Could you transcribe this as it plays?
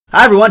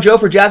Hi everyone, Joe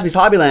for Jaspys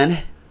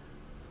Hobbyland.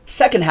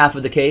 Second half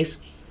of the case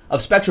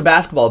of Spectra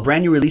Basketball,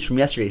 brand new release from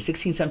yesterday.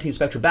 16-17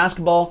 Spectra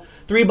Basketball.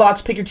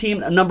 3-box, pick your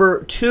team,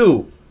 number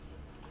 2.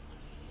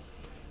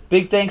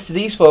 Big thanks to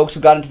these folks who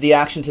got into the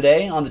action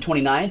today on the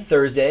 29th,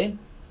 Thursday.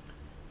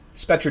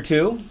 Spectra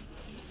 2.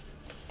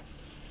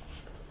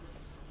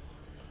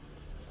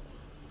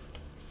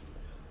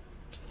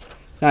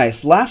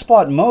 Nice. Last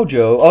spot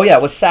mojo. Oh yeah,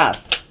 it was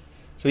Saf.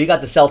 So he got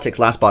the Celtics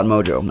last spot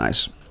mojo.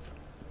 Nice.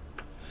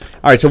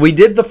 All right, so we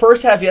did the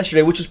first half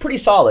yesterday, which is pretty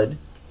solid.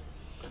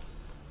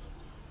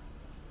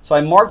 So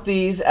I marked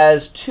these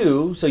as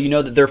 2, so you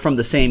know that they're from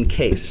the same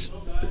case.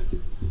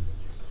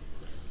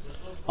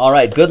 All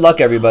right, good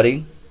luck,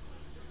 everybody.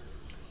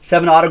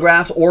 7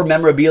 autographs or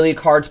memorabilia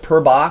cards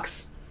per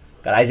box.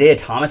 Got Isaiah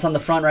Thomas on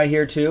the front right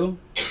here, too.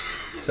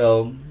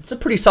 So it's a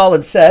pretty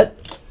solid set.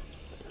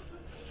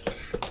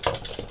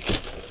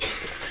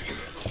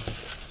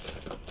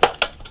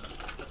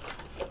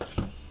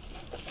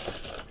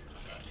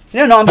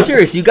 Yeah, no, I'm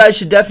serious. You guys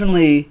should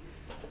definitely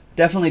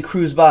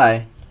cruise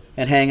by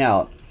and hang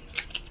out.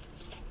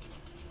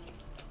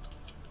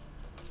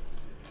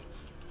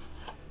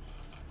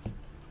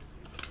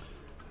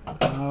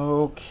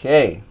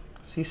 Okay.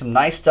 See some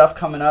nice stuff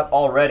coming up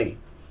already.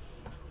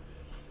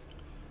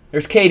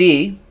 There's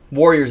KD,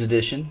 Warriors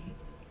edition.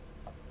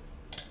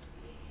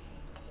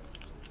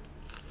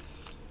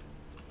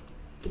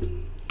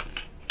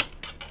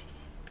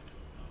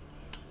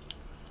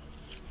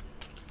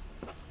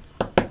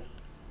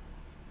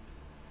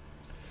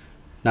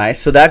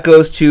 Nice. So that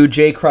goes to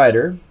Jay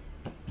Kreider.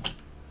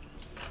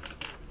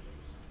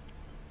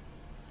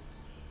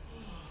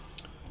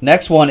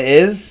 Next one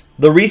is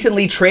the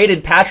recently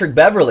traded Patrick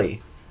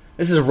Beverley.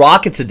 This is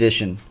Rockets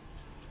edition.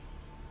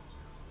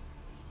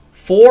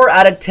 4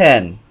 out of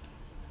 10.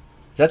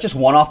 Is that just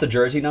one off the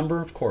jersey number?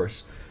 Of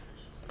course.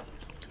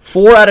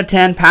 4 out of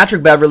 10.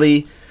 Patrick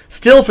Beverley,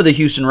 still for the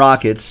Houston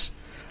Rockets.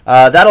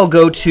 That'll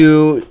go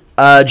to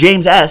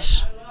James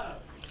S.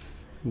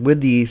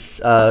 with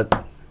these.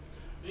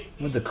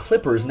 With the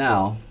Clippers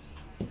now.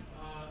 Like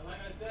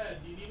I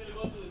said, do you need me to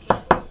go through the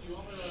checklist? Do you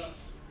want me to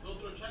go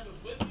through the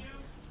checklist with you?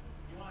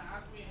 You want to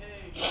ask me,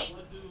 hey,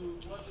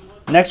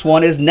 what Next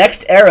one is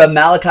Next Era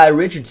Malachi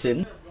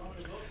Richardson.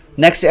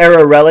 Next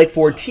Era relic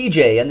for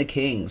TJ and the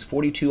Kings.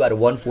 42 out of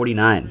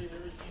 149.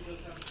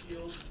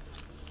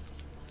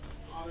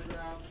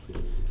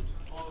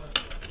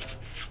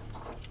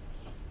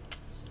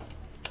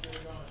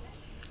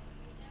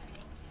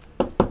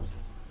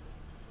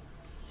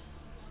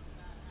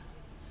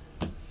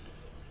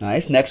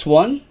 Nice. Next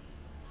one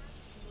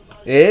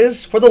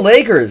is for the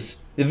Lakers.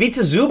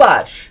 Ivica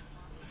Zubac.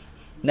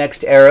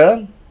 Next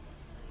Era.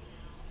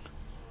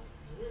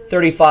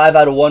 35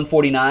 out of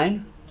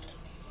 149.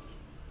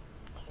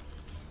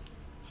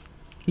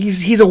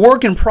 He's a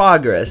work in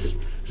progress,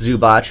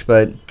 Zubac,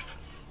 but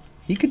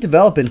he could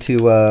develop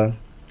into a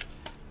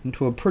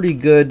pretty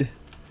good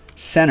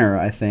center,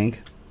 I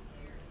think.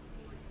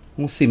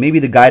 We'll see. Maybe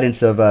the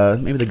guidance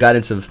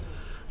of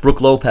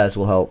Brook Lopez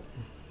will help.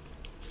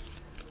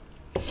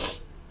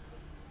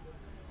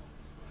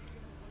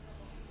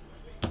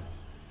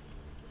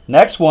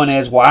 Next one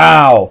is,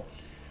 wow,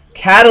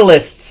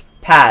 Catalysts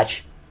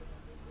patch.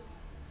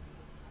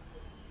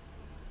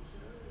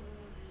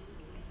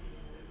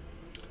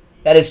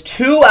 That is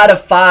 2 out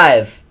of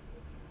 5.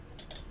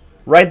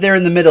 Right there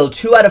in the middle.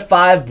 2 out of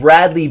 5,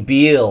 Bradley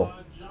Beal.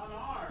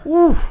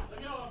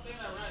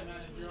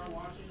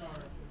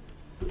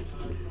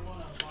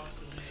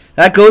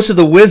 That goes to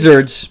the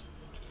Wizards.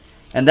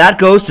 And that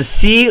goes to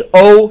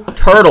C.O.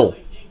 Turtle.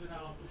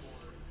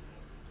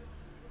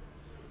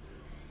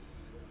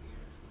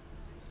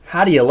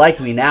 How do you like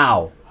me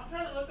now? I'm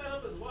trying to look that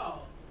up as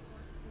well.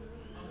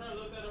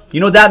 You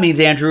know what that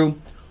means, Andrew?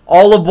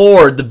 All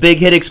aboard the Big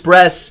Hit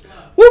Express.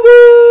 Whoop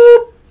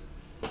whoop!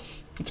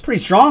 It's pretty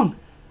strong.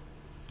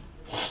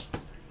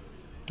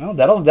 Oh,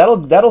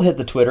 that'll hit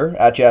the Twitter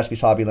at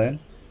Jaspys Hobbyland.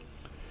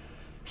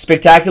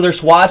 Spectacular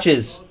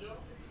swatches.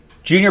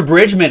 Junior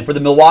Bridgman for the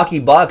Milwaukee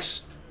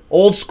Bucks.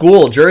 Old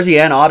school jersey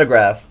and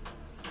autograph.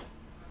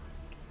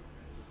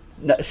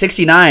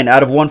 69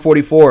 out of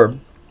 144.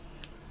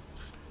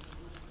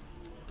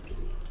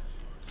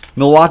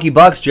 Milwaukee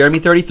Bucks, Jeremy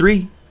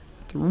 33.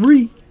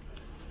 3.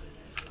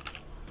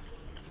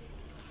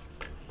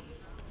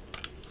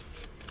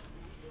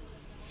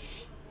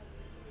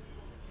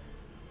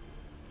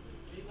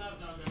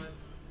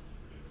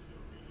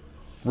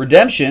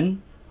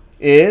 Redemption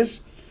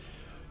is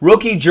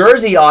rookie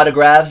jersey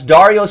autographs,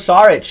 Dario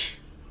Saric.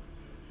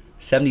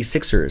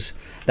 76ers.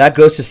 That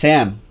goes to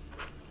Sam.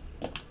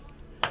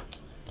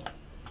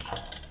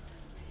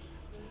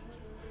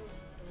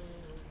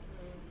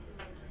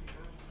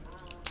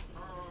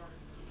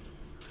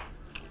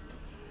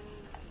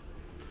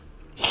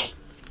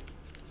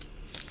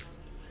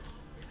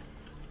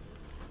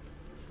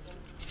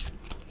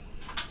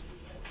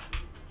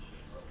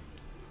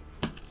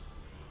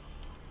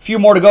 Few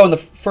more to go in the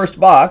first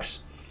box.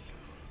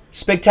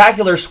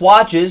 Spectacular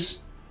swatches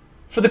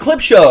for the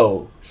Clip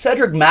Show.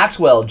 Cedric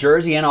Maxwell,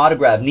 jersey and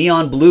autograph.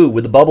 Neon blue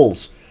with the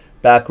bubbles.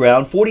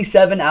 background.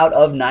 47 out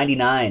of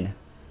 99.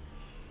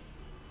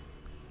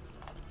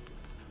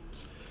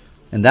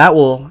 And that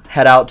will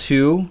head out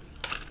to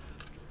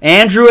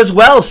Andrew as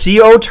well.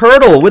 CO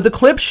Turtle with the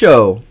clip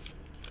show.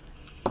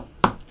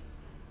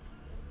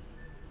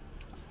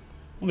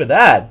 Look at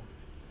that.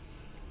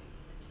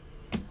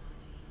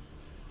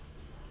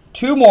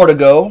 2 more to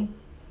go.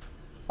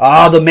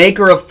 Ah, the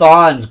maker of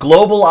Thons.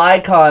 Global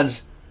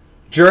Icons.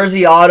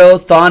 Jersey Auto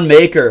Thon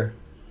Maker.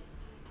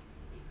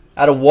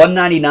 Out of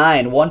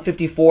 199.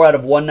 154 out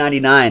of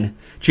 199.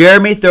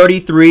 Jeremy,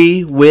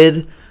 33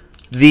 with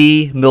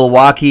the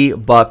Milwaukee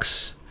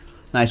Bucks.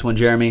 Nice one,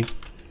 Jeremy.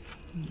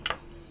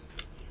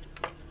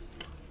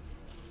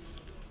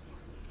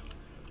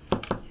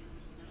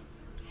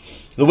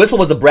 The whistle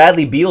was the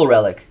Bradley Beal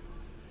relic.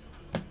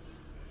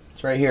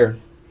 It's right here.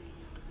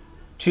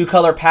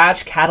 2-color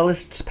patch,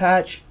 Catalysts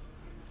patch.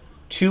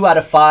 2 out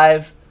of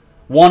 5.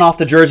 1 off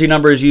the jersey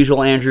number as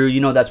usual, Andrew. You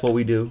know that's what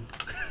we do.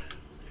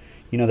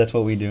 You know that's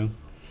what we do.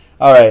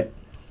 All right.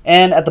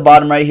 And at the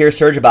bottom right here,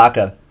 Serge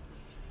Ibaka.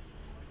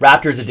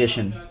 Raptors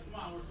edition. Come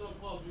on, we're so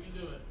close. We can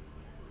do it.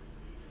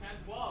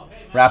 10-12.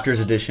 Hey, man. Raptors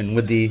edition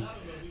with the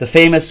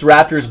famous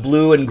Raptors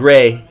blue and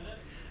gray.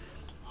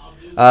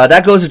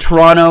 That goes to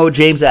Toronto,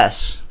 James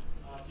S. So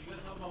you guys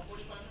have about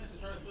 45 minutes to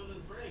try to fill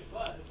this break,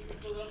 but if we can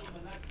fill it up in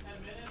the next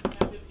 10 minutes,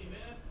 10, 15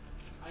 minutes,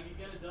 I can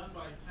get it done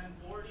by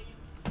 10:40,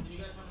 and you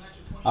guys have an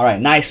extra 20 All right,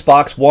 nice.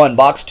 Box 1,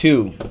 box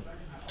 2.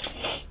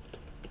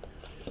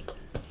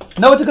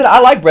 No, it's a good. I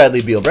like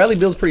Bradley Beal. Bradley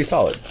Beal's pretty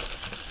solid.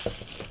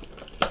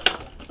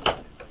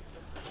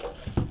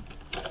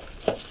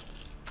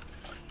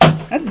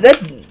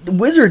 That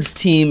Wizards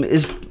team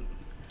is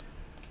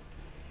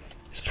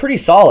pretty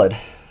solid.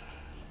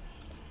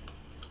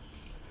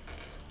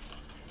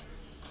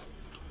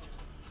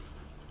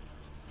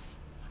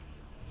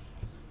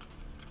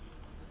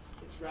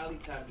 It's rally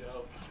time,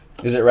 Joe.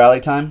 Is it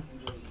rally time?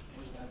 Andrew's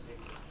gonna take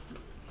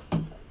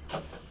it.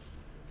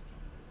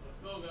 Let's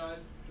go, guys.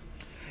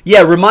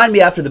 Yeah, remind me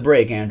after the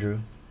break, Andrew.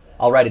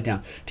 I'll write it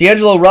down.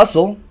 D'Angelo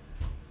Russell,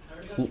 I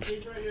already got the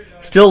page right here,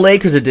 guys. still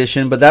Lakers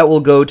edition, but that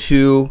will go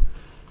to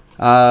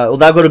that'll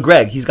go to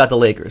Greg. He's got the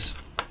Lakers.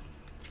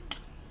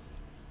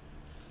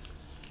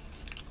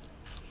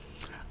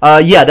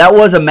 Yeah, that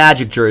was a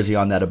Magic jersey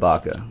on that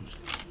Ibaka.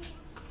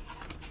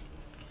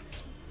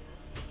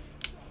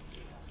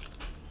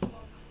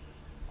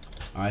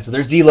 All right, so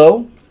there's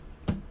D'Lo.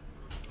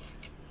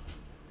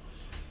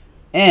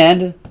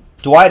 And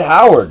Dwight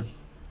Howard.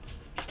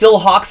 Still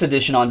Hawks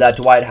edition on that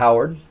Dwight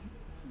Howard.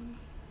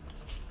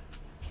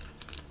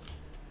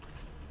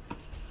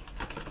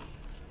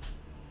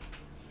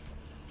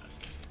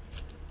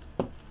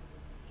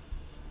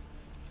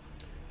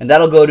 And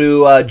that'll go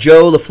to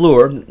Joe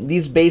LaFleur.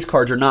 These base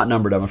cards are not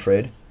numbered, I'm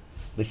afraid.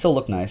 They still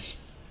look nice.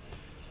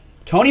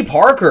 Tony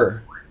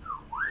Parker.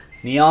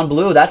 Neon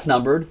blue, that's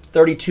numbered.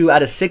 32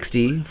 out of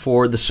 60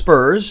 for the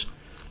Spurs.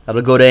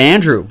 That'll go to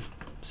Andrew.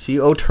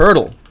 CO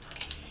Turtle.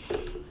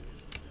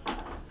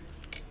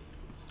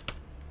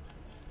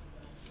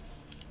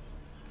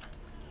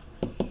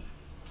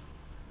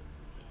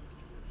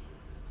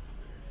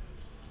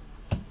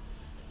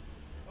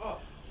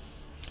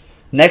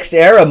 Next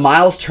era,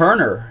 Miles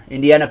Turner,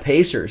 Indiana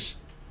Pacers.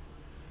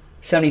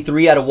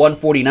 73 out of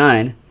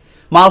 149.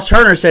 Miles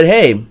Turner said,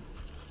 hey,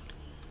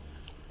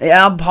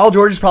 yeah, Paul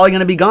George is probably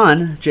going to be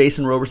gone.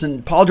 Jason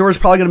Roberson. Paul George is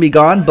probably going to be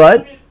gone,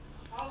 but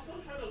I'll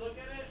still try to look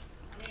at it.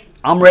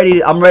 I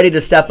mean, I'm ready to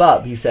step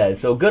up, he said.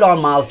 So good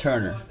on Miles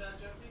Turner. like that,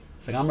 Jesse.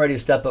 It's like, I'm ready to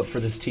step up for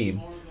this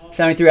team.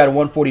 73 out of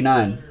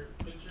 149.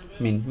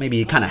 I mean, maybe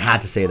he kind of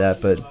had to say that,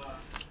 but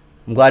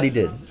I'm glad he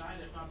did. Tonight,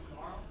 if not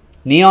tomorrow,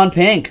 Neon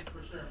Pink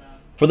for sure, man.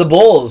 for the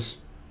Bulls.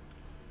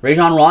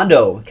 Rajon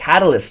Rondo,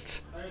 Catalysts.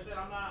 Like I said,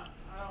 I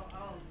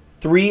don't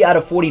 3 out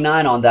of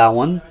 49 on that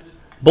one.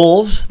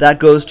 Bulls, that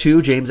goes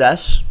to James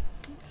S.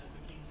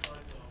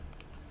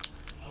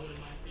 I wouldn't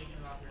mind taking it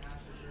off your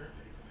hands for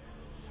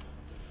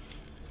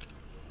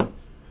sure.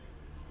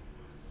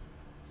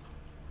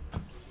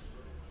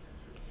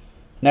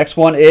 Next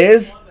one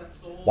is,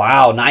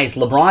 wow, nice.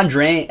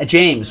 LeBron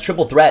James,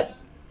 triple threat.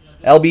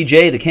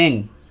 LBJ, the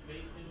king.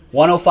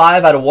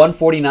 105 out of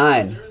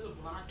 149.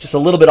 Just a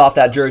little bit off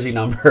that jersey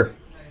number.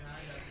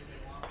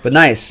 But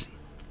nice.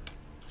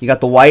 You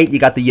got the white, you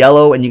got the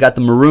yellow, and you got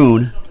the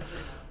maroon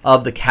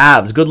of the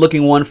Cavs. Good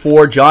looking one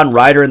for John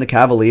Ryder and the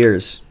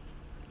Cavaliers.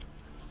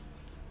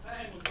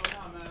 Hey, what's going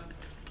on, man?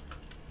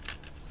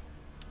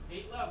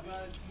 8 left,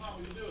 guys. Come on,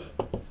 we can do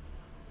it.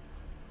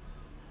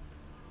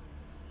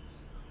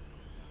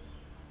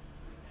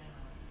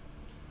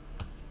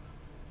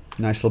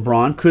 Nice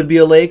LeBron. Could be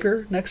a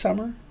Laker next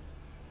summer.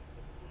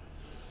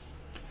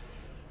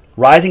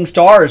 Rising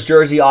Stars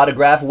jersey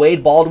autograph.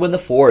 Wade Baldwin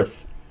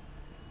IV.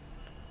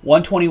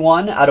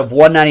 121 out of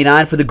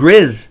 199 for the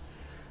Grizz.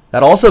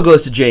 That also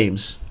goes to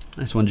James.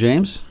 Nice one,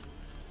 James.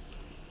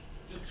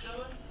 Just chilling?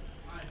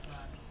 Nice,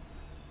 man.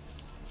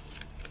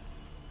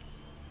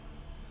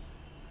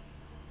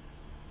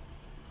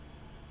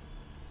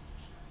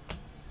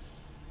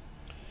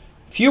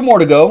 Few more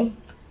to go.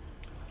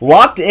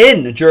 Locked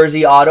in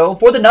jersey auto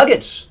for the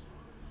Nuggets.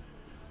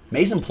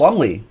 Mason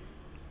Plumlee.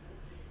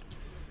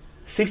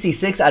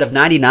 66 out of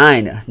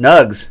 99.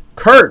 Nugs.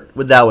 Kurt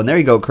with that one. There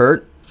you go,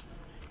 Kurt.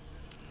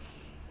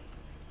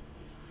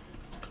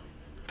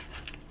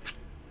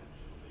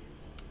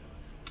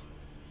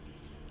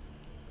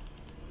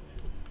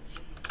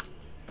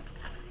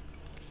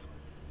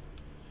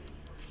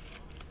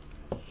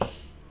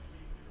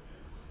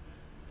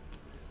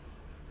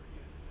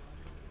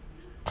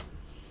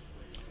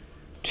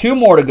 Two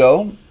more to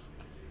go.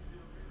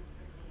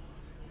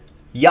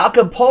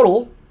 Jakob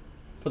Poeltl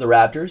for the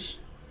Raptors.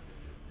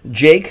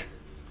 Jake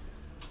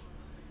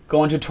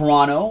going to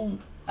Toronto.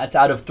 That's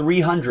out of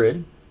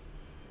 300.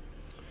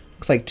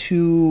 Looks like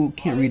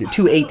can't read it,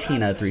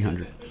 218 out of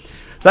 300.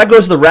 So that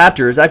goes to the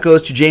Raptors. That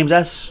goes to James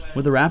S.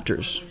 with the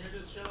Raptors. When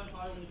you're just chilling,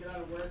 probably when you get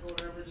out of work or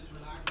whatever, just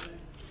relaxing.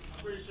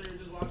 I'm pretty sure you're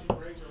just watching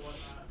breaks or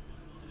whatnot.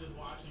 You're just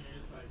watching,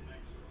 you're just like,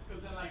 next.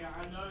 Because then, like,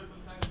 I've noticed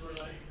sometimes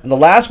we're like, And the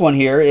last one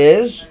here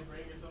is,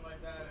 break or something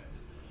like that.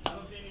 And I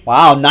don't see any.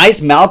 wow, nice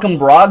Malcolm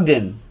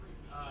Brogdon.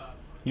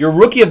 Your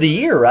Rookie of the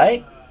Year,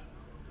 right?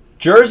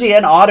 Jersey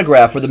and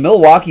autograph for the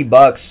Milwaukee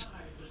Bucks.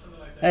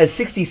 That is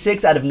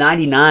 66 out of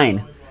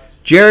 99.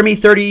 Jeremy,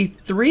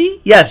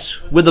 33?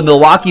 Yes, with the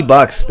Milwaukee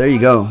Bucks. There you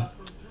go. From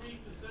 3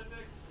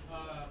 Pacific,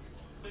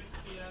 6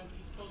 p.m.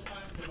 East Coast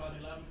time to about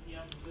 11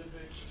 p.m.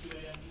 Pacific, 2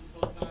 a.m. East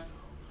Coast time.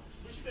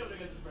 We should be able to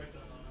get this break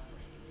done on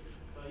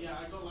that. But yeah,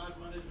 I go live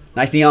Monday through Friday.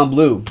 Nice neon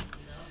blue.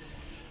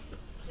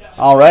 Yeah,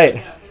 All right.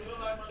 yeah, so we go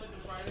live Monday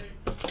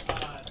through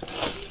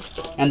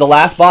Friday. And the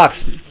last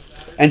box.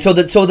 And so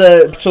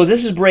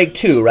this is break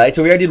 2, right?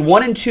 So we already did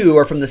 1 and 2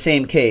 are from the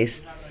same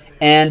case.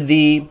 And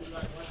the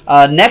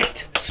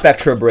next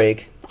Spectra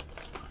break,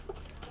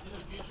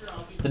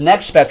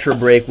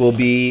 will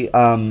be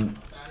from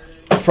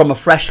a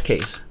fresh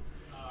case.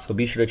 So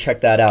be sure to check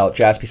that out,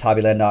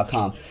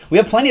 JaspysHobbyland.com. We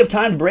have plenty of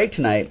time to break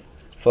tonight,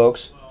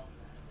 folks.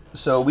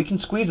 So we can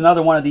squeeze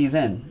another one of these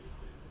in.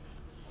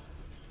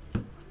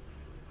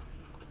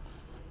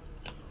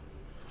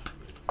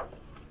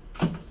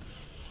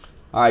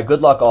 All right,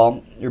 good luck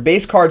all. Your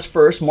base cards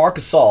first, Marc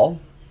Gasol.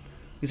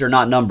 These are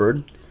not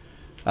numbered.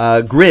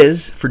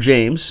 Grizz for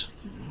James.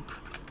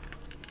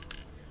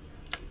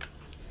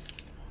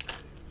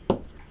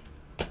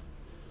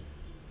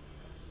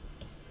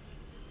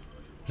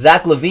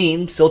 Zach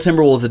LaVine, still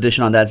Timberwolves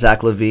edition on that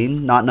Zach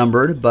LaVine, not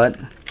numbered, but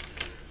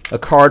a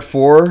card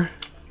for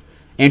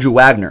Andrew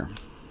Wagner.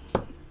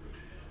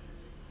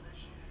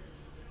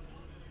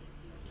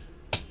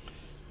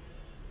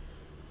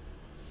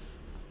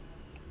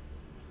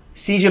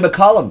 CJ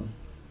McCollum,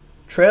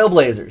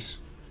 Trailblazers,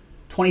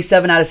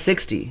 27 out of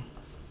 60.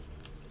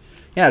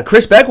 Yeah,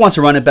 Chris Beck wants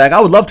to run it back. I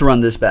would love to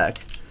run this back.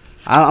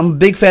 I'm a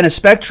big fan of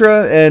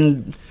Spectra,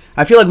 and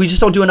I feel like we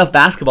just don't do enough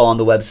basketball on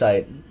the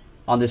website,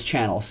 on this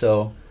channel,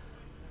 so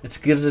it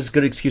gives us a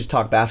good excuse to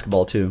talk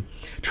basketball, too.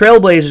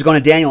 Trailblazers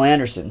going to Daniel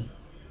Anderson.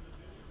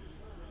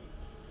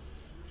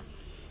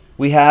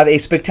 We have a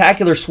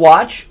spectacular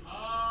swatch.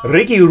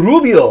 Ricky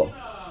Rubio.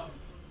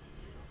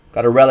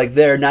 Got a relic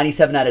there,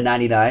 97 out of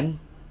 99.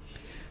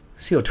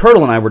 CEO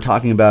Turtle and I were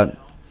talking about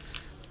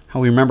how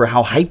we remember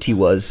how hyped he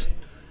was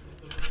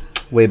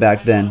way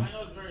back then.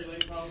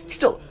 He's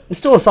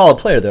still a solid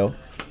player, though.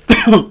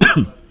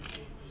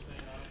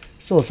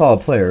 Still a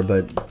solid player,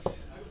 but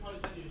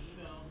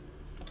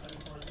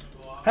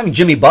having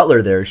Jimmy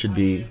Butler there should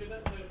be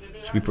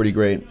pretty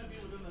great.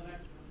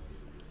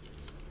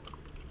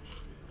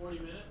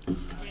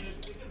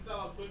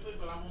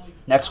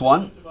 Next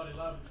one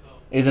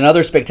is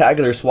another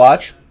spectacular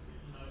swatch.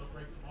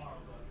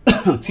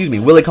 Excuse me,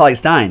 Willie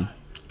Cauley-Stein.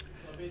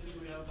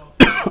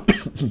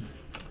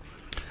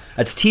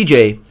 That's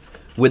TJ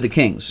with the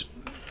Kings.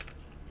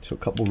 So a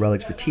couple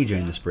relics for TJ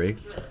in this break.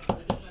 I'll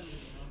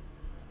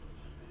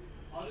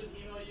just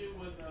email you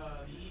with the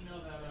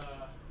email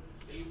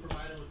that you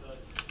provided with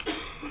us.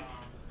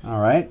 All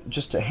right,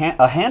 just a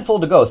handful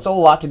to go. Still a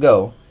lot to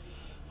go.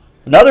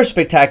 Another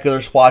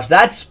spectacular swatch.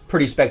 That's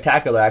pretty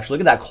spectacular, actually.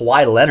 Look at that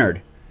Kawhi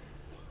Leonard.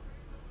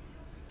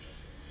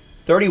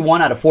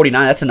 31 out of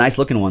 49. That's a nice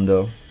looking one,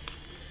 though.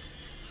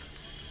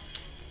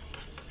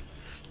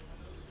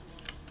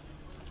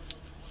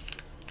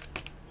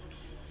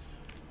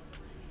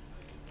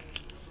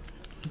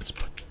 I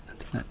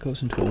think that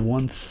goes into a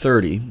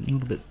 130. A little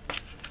bit.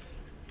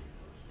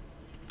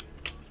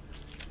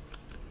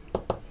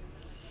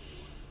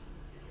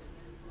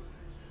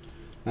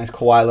 Nice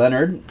Kawhi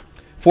Leonard.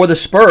 For the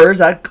Spurs,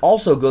 that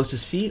also goes to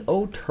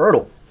CO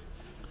Turtle.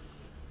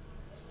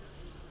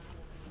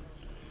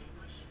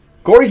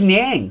 Gori's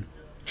Niang,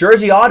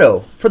 jersey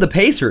auto for the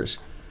Pacers.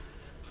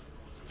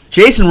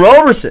 Jason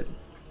Roberson,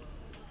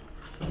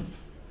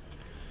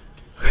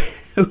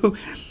 who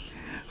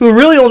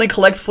really only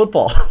collects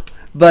football,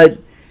 but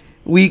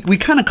we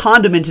kind of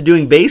conned him into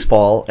doing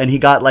baseball, and he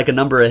got like a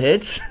number of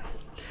hits,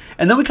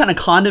 and then we kind of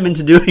conned him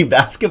into doing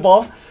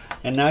basketball,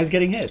 and now he's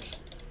getting hits.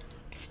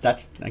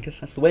 I guess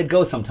that's the way it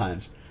goes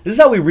sometimes. This is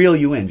how we reel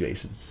you in,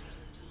 Jason.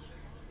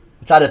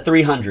 It's out of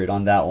 300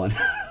 on that one.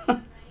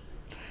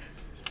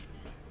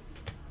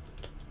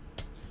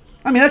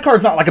 I mean, that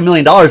card's not like $1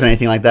 million or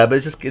anything like that,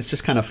 but it's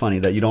just kind of funny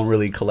that you don't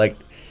really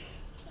collect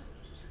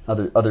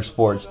other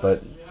sports.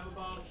 But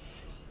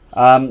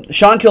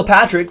Sean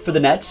Kilpatrick for the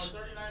Nets,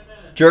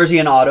 jersey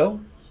and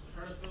auto,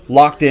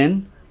 locked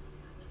in,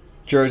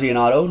 jersey and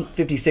auto,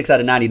 56 out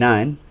of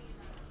 99.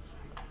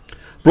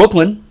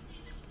 Brooklyn,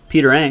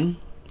 Peter Ang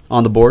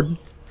on the board.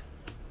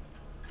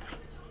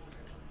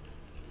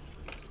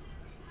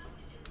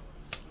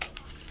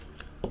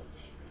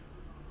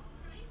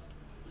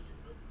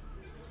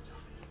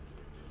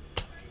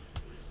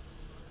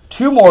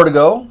 Two more to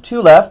go. Two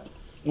left.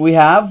 We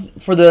have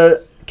for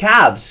the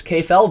Cavs,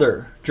 K.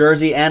 Felder,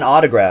 jersey and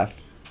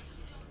autograph.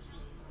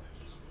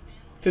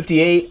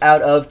 58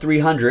 out of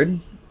 300.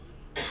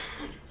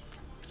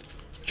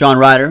 John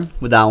Ryder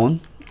with that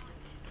one.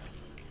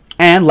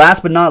 And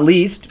last but not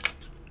least,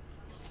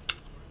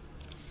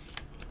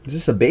 is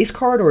this a base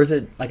card or is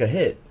it like a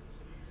hit?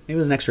 Maybe it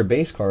was an extra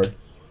base card.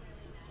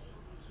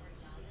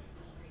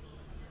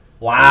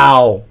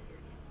 Wow.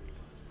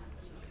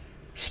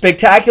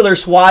 Spectacular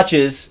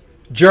swatches.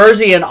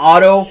 Jersey and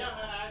auto,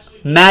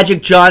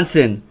 Magic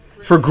Johnson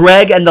for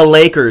Greg and the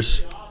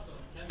Lakers.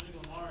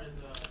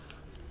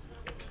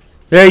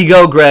 There you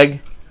go,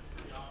 Greg.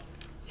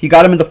 He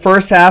got him in the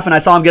first half, and I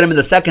saw him get him in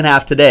the second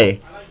half today.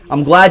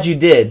 I'm glad you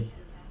did,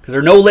 because there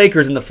are no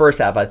Lakers in the first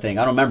half, I think.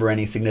 I don't remember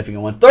any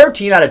significant one.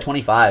 13 out of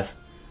 25.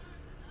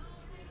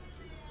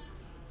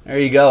 There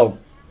you go.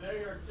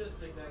 Very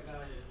artistic, that guy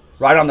is.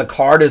 Right on the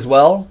card as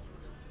well.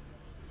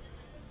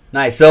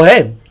 Nice. So,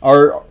 hey,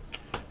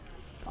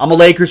 I'm a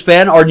Lakers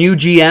fan. Our new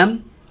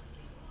GM.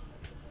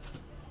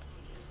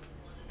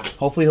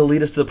 Hopefully he'll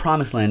lead us to the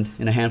promised land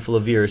in a handful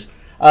of years.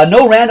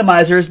 No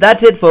randomizers.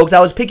 That's it, folks. That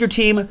was Pick Your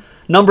Team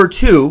number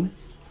 2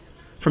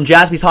 from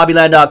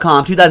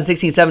JaspysHobbyland.com.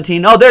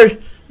 2016-17. Oh,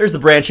 there's the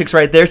brand chicks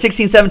right there.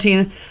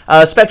 16-17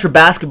 Spectra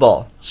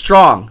basketball.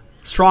 Strong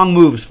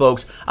moves,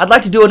 folks. I'd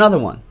like to do another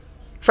one.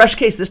 Fresh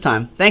case this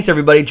time. Thanks,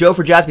 everybody. Joe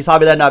for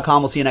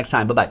JaspysHobbyland.com. We'll see you next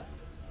time. Bye-bye.